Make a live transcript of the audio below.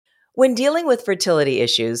When dealing with fertility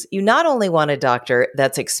issues, you not only want a doctor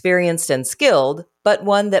that's experienced and skilled, but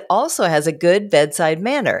one that also has a good bedside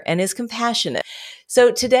manner and is compassionate.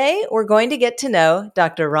 So today we're going to get to know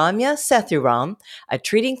Dr. Ramya Sethuram, a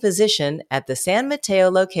treating physician at the San Mateo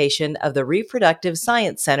location of the Reproductive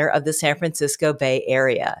Science Center of the San Francisco Bay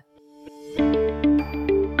Area.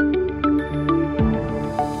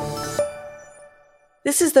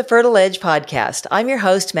 This is the Fertile Edge podcast. I'm your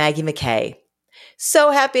host, Maggie McKay.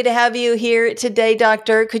 So happy to have you here today,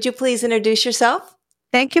 Doctor. Could you please introduce yourself?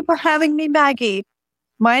 Thank you for having me, Maggie.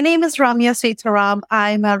 My name is Ramya Sethuram.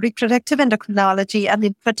 I'm a reproductive endocrinology and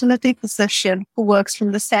infertility physician who works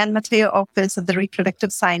from the San Mateo office of the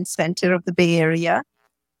Reproductive Science Center of the Bay Area.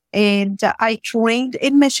 And I trained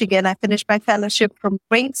in Michigan. I finished my fellowship from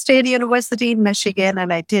Wayne State University in Michigan,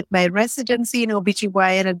 and I did my residency in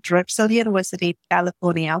OBGYN at Drexel University in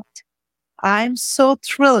California. I'm so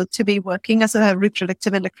thrilled to be working as a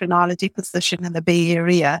reproductive endocrinology physician in the Bay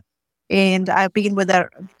Area. And I've been with the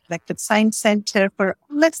Reproductive Science Center for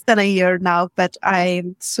less than a year now, but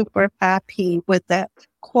I'm super happy with the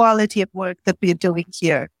quality of work that we're doing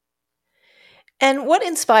here. And what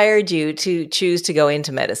inspired you to choose to go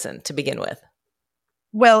into medicine to begin with?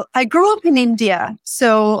 Well, I grew up in India,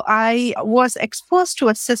 so I was exposed to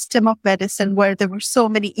a system of medicine where there were so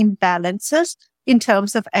many imbalances in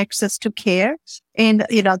terms of access to care. And,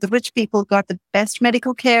 the rich people got the best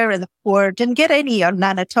medical care and the poor didn't get any or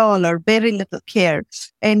none at all or very little care.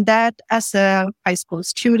 And that as a high school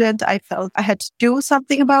student, I felt I had to do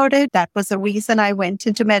something about it. That was the reason I went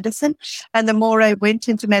into medicine. And the more I went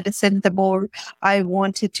into medicine, the more I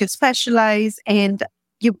wanted to specialize and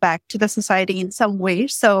give back to the society in some way.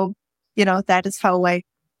 So, that is how I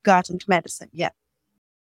got into medicine. Yeah.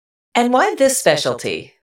 And why this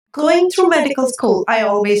specialty? Going through medical school, I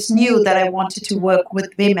always knew that I wanted to work with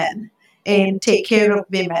women and take care of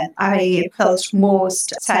women. I felt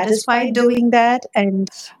most satisfied doing that and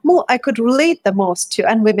more I could relate the most to,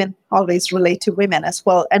 and women always relate to women as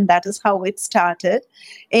well. And that is how it started.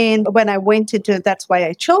 And when I went into, that's why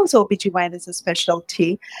I chose OBGYN as a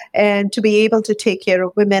specialty, and to be able to take care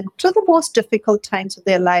of women through the most difficult times of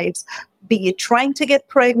their lives, be it trying to get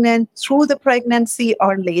pregnant, through the pregnancy,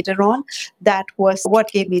 or later on. That was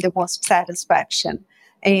what gave me the most satisfaction.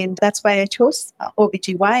 And that's why I chose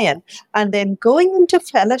OBGYN. And then going into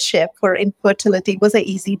fellowship for infertility was an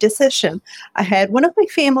easy decision. I had one of my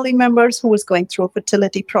family members who was going through a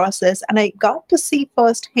fertility process, and I got to see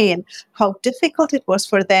firsthand how difficult it was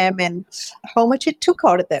for them and how much it took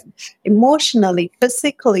out of them emotionally,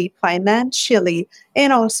 physically, financially,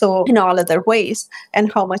 and also in all other ways,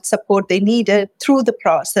 and how much support they needed through the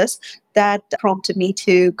process. That prompted me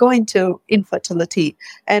to go into infertility.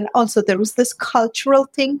 And also there was this cultural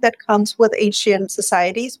thing that comes with Asian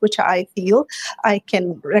societies, which I feel I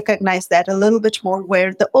can recognize that a little bit more,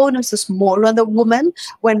 where the onus is more on the woman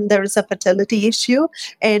when there is a fertility issue.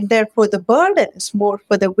 And therefore the burden is more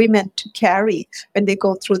for the women to carry when they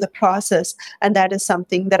go through the process. And that is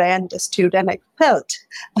something that I understood and I felt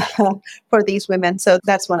for these women. So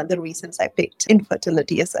that's one of the reasons I picked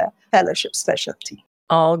infertility as a fellowship specialty.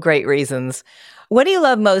 All great reasons. What do you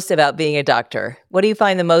love most about being a doctor? What do you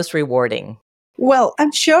find the most rewarding? Well,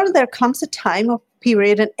 I'm sure there comes a time of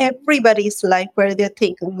period in everybody's life where they're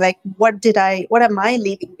thinking, like, what am I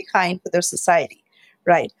leaving behind for the society,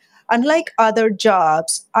 right? Unlike other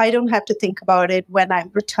jobs, I don't have to think about it when I'm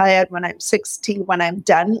retired, when I'm 60, when I'm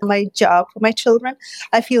done my job for my children.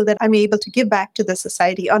 I feel that I'm able to give back to the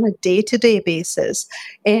society on a day-to-day basis.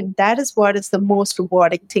 And that is what is the most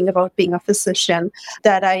rewarding thing about being a physician,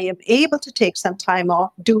 that I am able to take some time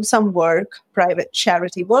off, do some work, private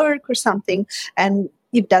charity work or something, and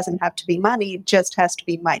it doesn't have to be money, it just has to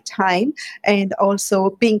be my time, and also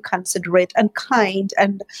being considerate and kind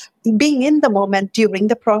and being in the moment during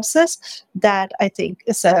the process. That I think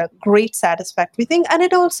is a great satisfactory thing. And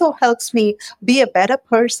it also helps me be a better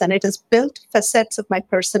person. It has built facets of my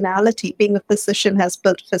personality. Being a physician has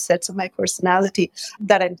built facets of my personality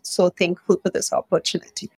that I'm so thankful for this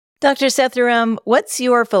opportunity. Dr. Sethuram, what's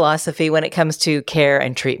your philosophy when it comes to care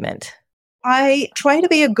and treatment? I try to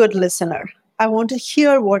be a good listener. I want to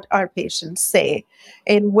hear what our patients say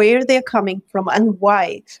and where they're coming from and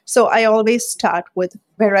why. So I always start with,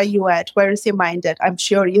 where are you at? Where is your mind at? I'm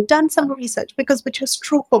sure you've done some research, because which is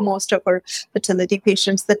true for most of our fertility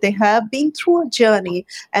patients, that they have been through a journey,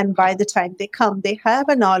 and by the time they come, they have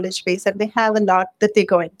a knowledge base and they have a lot that they're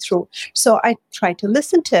going through. So I try to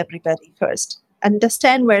listen to everybody first,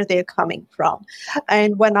 understand where they're coming from.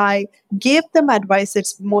 And when I give them advice,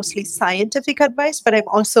 it's mostly scientific advice, but I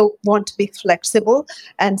also want to be flexible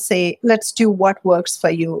and say, let's do what works for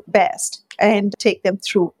you best. and take them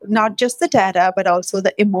through not just the data, but also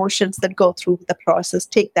the emotions that go through the process,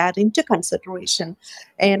 take that into consideration.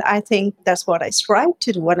 And I think that's what I strive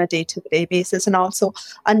to do on a day-to-day basis, and also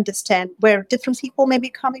understand where different people may be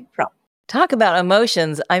coming from. Talk about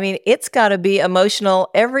emotions. I mean, it's got to be emotional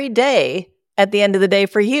every day at the end of the day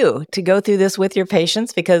for you to go through this with your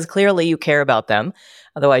patients, because clearly you care about them.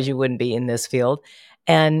 Otherwise, you wouldn't be in this field.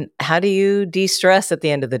 And how do you de-stress at the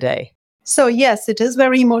end of the day? So yes, it is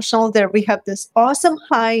very emotional. There we have this awesome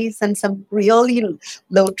highs and some really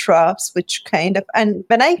low drops, which kind of, and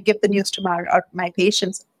when I give the news to my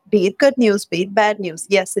patients, be it good news, be it bad news,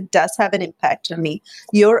 yes, it does have an impact on me.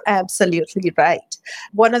 You're absolutely right.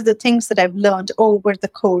 One of the things that I've learned over the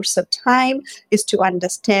course of time is to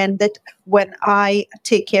understand that when I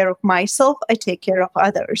take care of myself, I take care of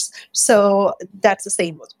others. So that's the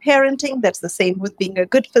same with parenting. That's the same with being a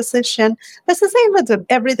good physician. That's the same with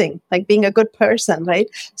everything, like being a good person, right?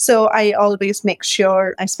 So I always make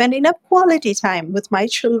sure I spend enough quality time with my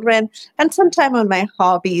children and some time on my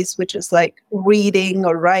hobbies, which is like reading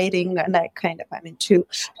or writing. And I'm into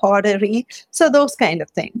pottery. So those kind of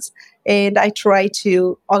things. And I try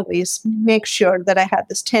to always make sure that I have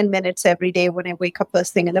this 10 minutes every day when I wake up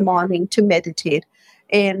first thing in the morning to meditate,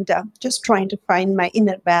 and just trying to find my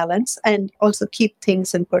inner balance and also keep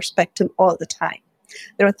things in perspective all the time.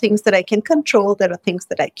 There are things that I can control, there are things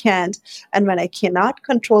that I can't. And when I cannot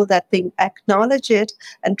control that thing, acknowledge it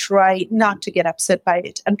and try not to get upset by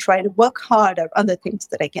it and try to work harder on the things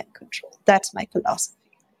that I can control. That's my philosophy.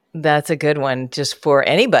 That's a good one, just for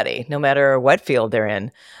anybody, no matter what field they're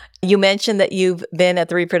in. You mentioned that you've been at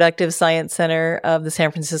the Reproductive Science Center of the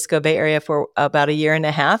San Francisco Bay Area for about a year and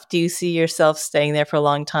a half. Do you see yourself staying there for a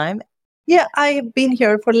long time? Yeah, I have been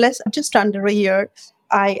here for just under a year.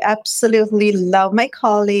 I absolutely love my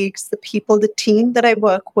colleagues, the people, the team that I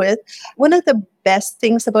work with. One of the best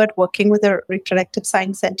things about working with the Reproductive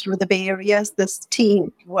Science Center of the Bay Area is this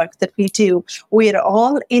team work that we do. We're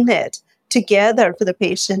all in it together for the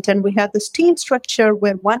patient, and we have this team structure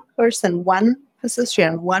where one person, one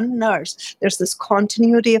physician, one nurse, there's this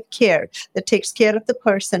continuity of care that takes care of the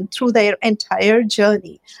person through their entire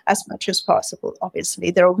journey as much as possible. Obviously,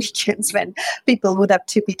 there are weekends when people would have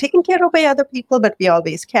to be taken care of by other people, but we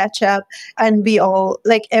always catch up. And we all,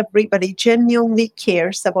 like everybody, genuinely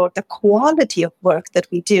cares about the quality of work that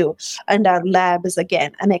we do. And our lab is,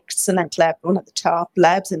 again, an excellent lab, one of the top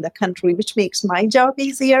labs in the country, which makes my job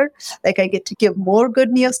easier. Like, I get to give more good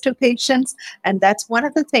news to patients. And that's one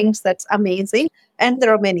of the things that's amazing. And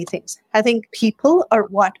there are many things. I think people are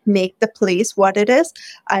what make the place what it is.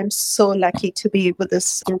 I'm so lucky to be with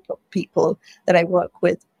this group of people that I work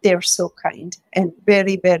with. They're so kind and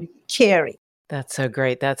very, very caring. That's so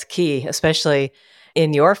great. That's key, especially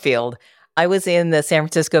in your field. I was in the San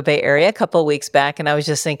Francisco Bay Area a couple of weeks back, and I was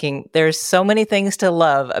just thinking, there's so many things to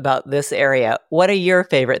love about this area. What are your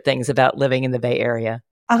favorite things about living in the Bay Area?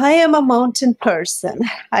 I am a mountain person.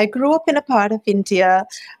 I grew up in a part of India,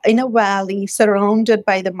 in a valley surrounded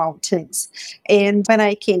by the mountains. And when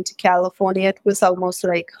I came to California, it was almost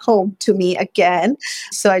like home to me again.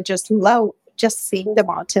 So I just love just seeing the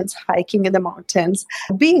mountains, hiking in the mountains,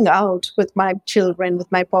 being out with my children, with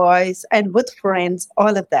my boys, and with friends,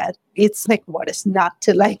 all of that. It's like, what is not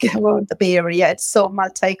to like about the Bay Area? It's so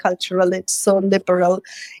multicultural, it's so liberal,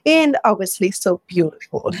 and obviously so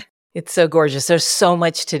beautiful. It's so gorgeous. There's so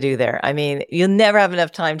much to do there. I mean, you'll never have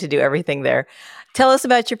enough time to do everything there. Tell us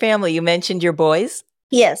about your family. You mentioned your boys.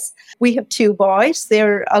 Yes, we have two boys.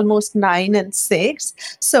 They're almost 9 and 6.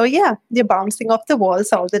 So yeah, they're bouncing off the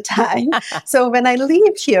walls all the time. So when I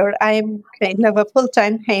leave here, I'm kind of a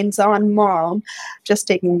full-time hands-on mom, just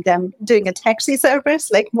taking them, doing a taxi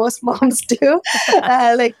service like most moms do,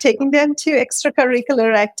 like taking them to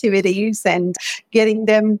extracurricular activities and getting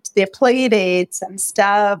them to their play dates and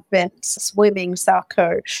stuff, and swimming,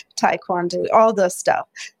 soccer, taekwondo, all those stuff.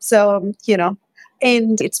 So,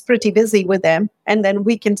 and it's pretty busy with them. And then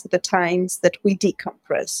weekends are the times that we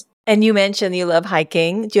decompress. And you mentioned you love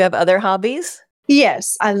hiking. Do you have other hobbies?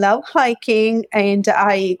 Yes, I love hiking and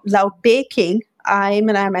I love baking. I'm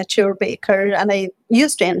an amateur baker and I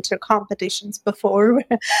used to enter competitions before,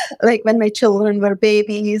 like when my children were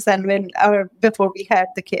babies and before we had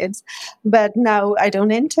the kids. But now I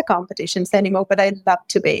don't enter competitions anymore, but I love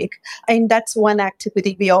to bake. And that's one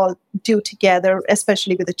activity we all do together,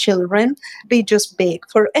 especially with the children. We just bake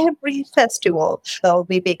for every festival. So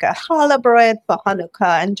we bake a challah bread for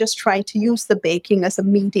Hanukkah and just try to use the baking as a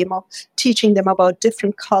medium of teaching them about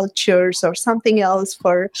different cultures or something else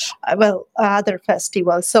for, other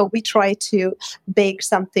festivals. So we try to bake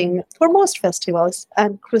something for most festivals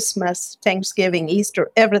and Christmas, Thanksgiving, Easter,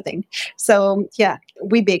 everything. So yeah,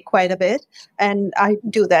 we bake quite a bit. And I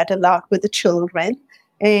do that a lot with the children.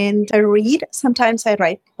 And I read. Sometimes I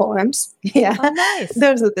write poems. Yeah. Oh, nice.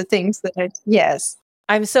 Those are the things that yes.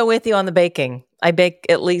 I'm so with you on the baking. I bake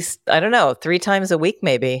at least, I don't know, 3 times a week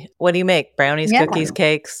maybe. What do you make? Brownies, Yeah. cookies,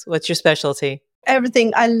 cakes? What's your specialty?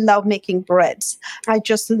 Everything. I love making breads. I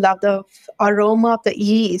just love the aroma of the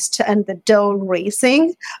yeast and the dough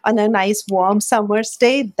racing on a nice warm summer's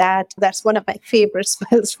day. That's one of my favorite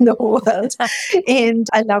smells in the world. And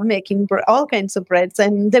I love making all kinds of breads.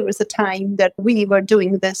 And there was a time that we were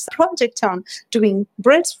doing this project on doing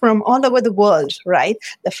breads from all over the world, right?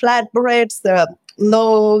 The flatbreads, the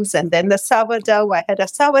loaves, and then the sourdough. I had a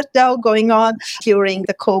sourdough going on during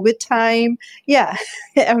the COVID time. Yeah,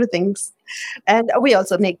 everything's. And we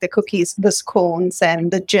also make the cookies, the scones,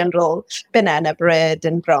 and the general banana bread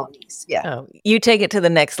and brownies. Yeah. Oh, you take it to the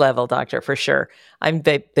next level, doctor, for sure. I'm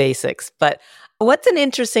basics. But what's an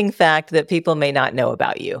interesting fact that people may not know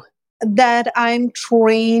about you? That I'm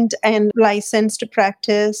trained and licensed to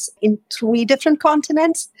practice in 3 different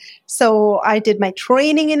continents. So I did my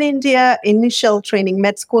training in India, initial training,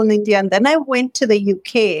 med school in India, and then I went to the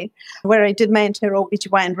UK where I did my entire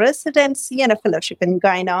OBGYN residency and a fellowship in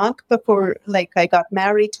gynonc before I got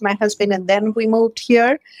married to my husband, and then we moved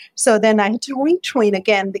here. So then I had to retrain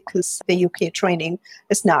again because the UK training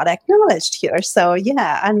is not acknowledged here. So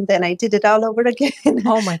yeah, and then I did it all over again.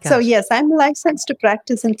 Oh my gosh. So yes, I'm licensed to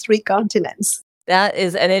practice in 3 continents. That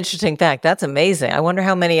is an interesting fact. That's amazing. I wonder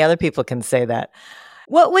how many other people can say that.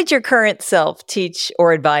 What would your current self teach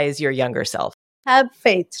or advise your younger self? Have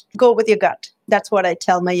faith. Go with your gut. That's what I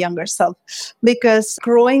tell my younger self. Because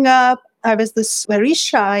growing up, I was this very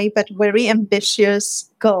shy but very ambitious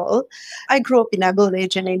girl. I grew up in a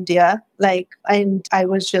village in India, and I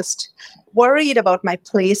was just worried about my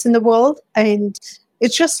place in the world. And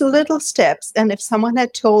it's just little steps. And if someone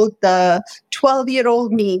had told the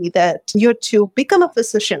 12-year-old me that you have to become a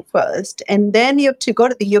physician first, and then you have to go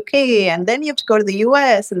to the UK, and then you have to go to the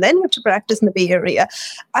US, and then you have to practice in the Bay Area,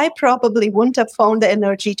 I probably wouldn't have found the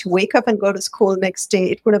energy to wake up and go to school next day.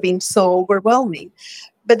 It would have been so overwhelming.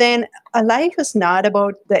 But then a life is not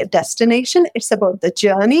about the destination. It's about the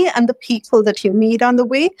journey and the people that you meet on the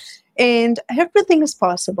way. And everything is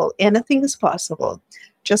possible. Anything is possible.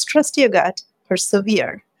 Just trust your gut.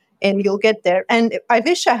 Persevere, and you'll get there. And I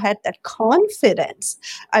wish I had that confidence.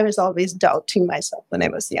 I was always doubting myself when I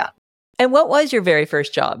was young. And what was your very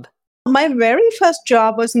first job? My very first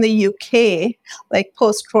job was in the UK,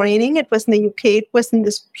 post-training. It was in the UK. It was in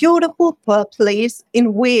this beautiful place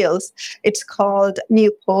in Wales. It's called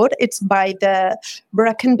Newport. It's by the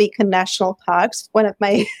Brecon Beacon National Parks, one of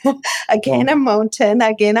my, again, a mountain,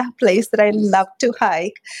 again, a place that I love to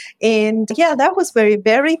hike. And yeah, that was very,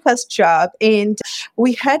 very first job. And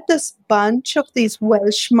we had this bunch of these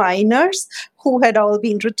Welsh miners who had all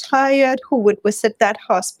been retired, who would visit that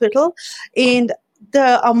hospital. And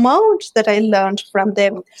the amount that I learned from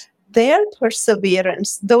them, their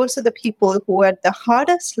perseverance, those are the people who had the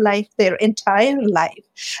hardest life their entire life.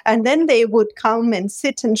 And then they would come and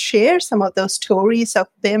sit and share some of those stories of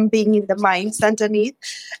them being in the mines underneath.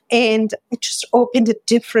 And it just opened a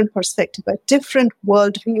different perspective, a different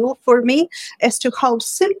worldview for me as to how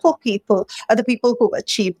simple people are the people who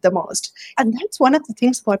achieve the most. And that's one of the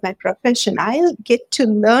things about my profession. I get to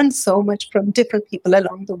learn so much from different people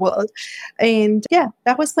along the world. And yeah,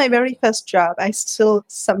 that was my very first job. I still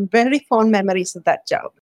some very fond memories of that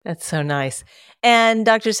job. That's so nice. And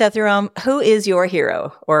Dr. Sethuram, who is your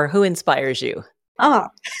hero or who inspires you? All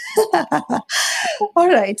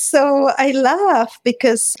right. So I laugh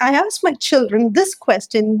because I asked my children this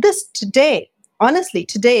question today. Honestly,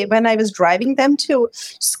 today, when I was driving them to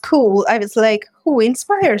school, I was like, who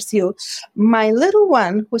inspires you? My little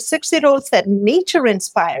one, who's 6-year-old, said nature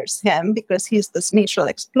inspires him because he's this natural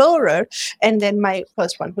explorer. And then my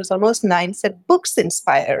first one, who's almost 9, said books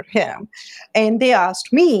inspire him. And they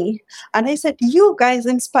asked me, and I said, you guys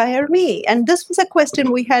inspire me. And this was a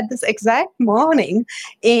question we had this exact morning.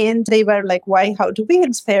 And they were like, why? How do we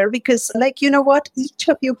inspire? Because, you know what? Each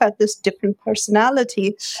of you had this different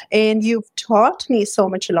personality, and you've taught me so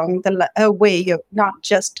much along the way. You've not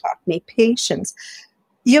just taught me patience.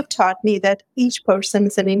 You've taught me that each person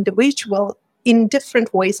is an individual in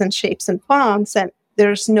different ways and shapes and forms, and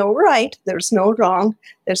there's no right, there's no wrong,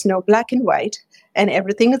 there's no black and white, and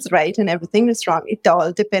everything is right and everything is wrong. It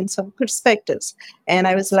all depends on perspectives. And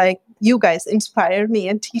I was like, you guys inspire me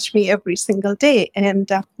and teach me every single day. And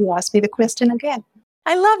you asked me the question again.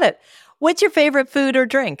 I love it. What's your favorite food or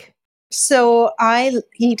drink? So I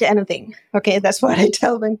eat anything. Okay, that's what I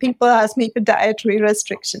tell when people ask me for dietary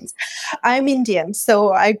restrictions. I'm Indian,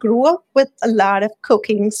 so I grew up with a lot of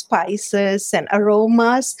cooking spices and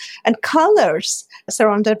aromas and colors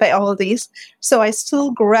surrounded by all these. So I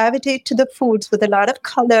still gravitate to the foods with a lot of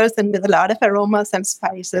colors and with a lot of aromas and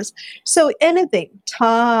spices. So anything,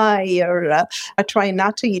 Thai, or I try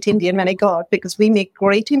not to eat Indian when I go out because we make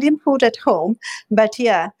great Indian food at home. But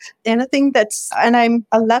yeah, anything and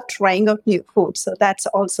I love trying out new food. So that's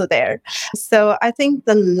also there. So I think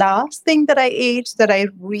the last thing that I ate that I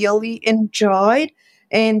really enjoyed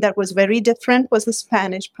and that was very different was a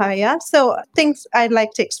Spanish paella. So things I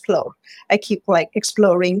like to explore. I keep like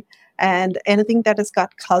exploring, and anything that has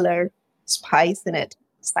got color, spice in it,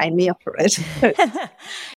 sign me up for it.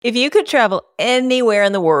 If you could travel anywhere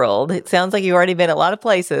in the world, it sounds like you've already been a lot of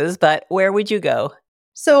places, but where would you go?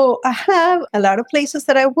 So I have a lot of places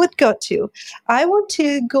that I would go to. I want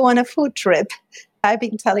to go on a food trip. I've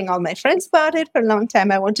been telling all my friends about it for a long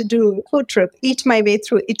time. I want to do a food trip, eat my way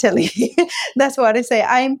through Italy. That's what I say.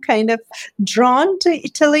 I'm kind of drawn to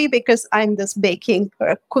Italy because I'm this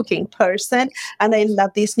cooking person, and I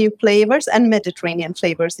love these new flavors, and Mediterranean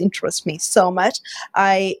flavors interest me so much.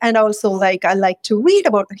 And also I like to read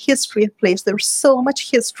about the history of place. There's so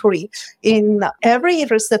much history in every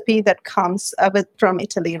recipe that comes from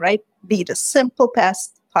Italy, right? Be it a simple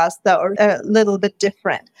pasta or a little bit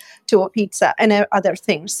different to a pizza and other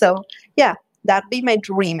things. So yeah, that'd be my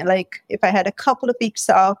dream. Like if I had a couple of weeks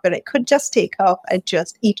off, but I could just take off, I'd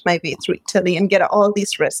just eat my way through Italy and get all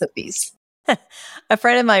these recipes. A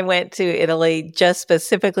friend of mine went to Italy just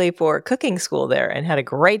specifically for cooking school there and had a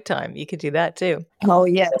great time. You could do that too. Oh,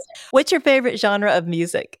 yes. What's your favorite genre of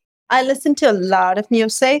music? I listen to a lot of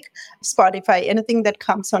music. Spotify, anything that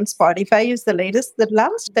comes on Spotify is the latest. The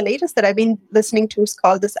latest that I've been listening to is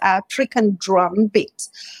called this African drum beats.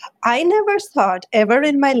 I never thought ever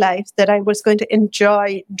in my life that I was going to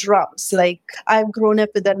enjoy drums. Like I've grown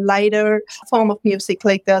up with a lighter form of music,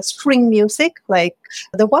 like the string music, like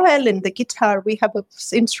the violin, the guitar. We have an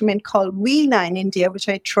instrument called veena in India, which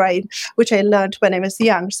I learned when I was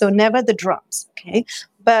young. So never the drums. Okay.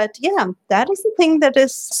 But yeah, that is the thing that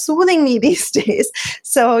is soothing me these days.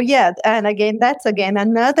 So yeah, and again, that's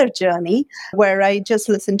another journey where I just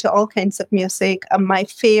listen to all kinds of music. My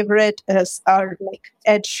favorite are like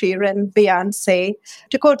Ed Sheeran, Beyonce,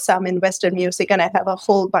 to quote some in Western music, and I have a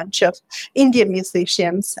whole bunch of Indian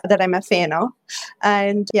musicians that I'm a fan of.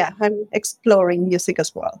 And yeah, I'm exploring music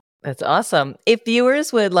as well. That's awesome. If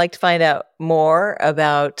viewers would like to find out more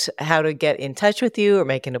about how to get in touch with you or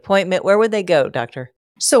make an appointment, where would they go, Doctor?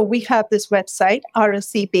 So we have this website,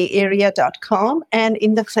 rscbayarea.com. And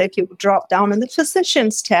if you drop down on the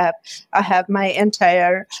physicians tab, I have my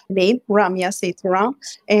entire name, Ramya Sethuram,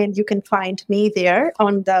 and you can find me there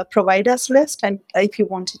on the providers list. And if you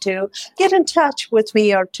wanted to get in touch with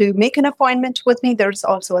me or to make an appointment with me, there's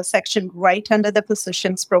also a section right under the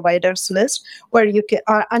physicians providers list where you can,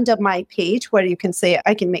 under my page, where you can say,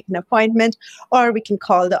 I can make an appointment, or we can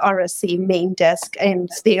call the RSC main desk and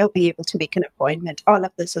they'll be able to make an appointment. All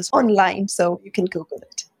of this is online, so you can Google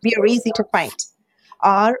it. Very easy to find.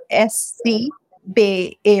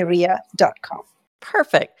 rscbayarea.com.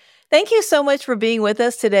 Perfect. Thank you so much for being with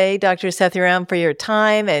us today, Dr. Sethuram, for your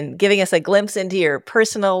time and giving us a glimpse into your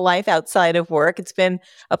personal life outside of work. It's been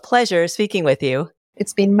a pleasure speaking with you.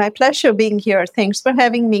 It's been my pleasure being here. Thanks for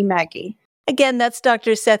having me, Maggie. Again, that's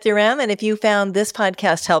Dr. Sethuram. And if you found this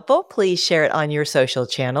podcast helpful, please share it on your social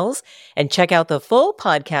channels and check out the full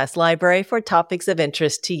podcast library for topics of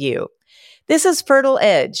interest to you. This is Fertile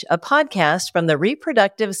Edge, a podcast from the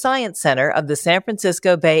Reproductive Science Center of the San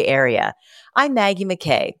Francisco Bay Area. I'm Maggie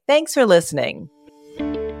McKay. Thanks for listening.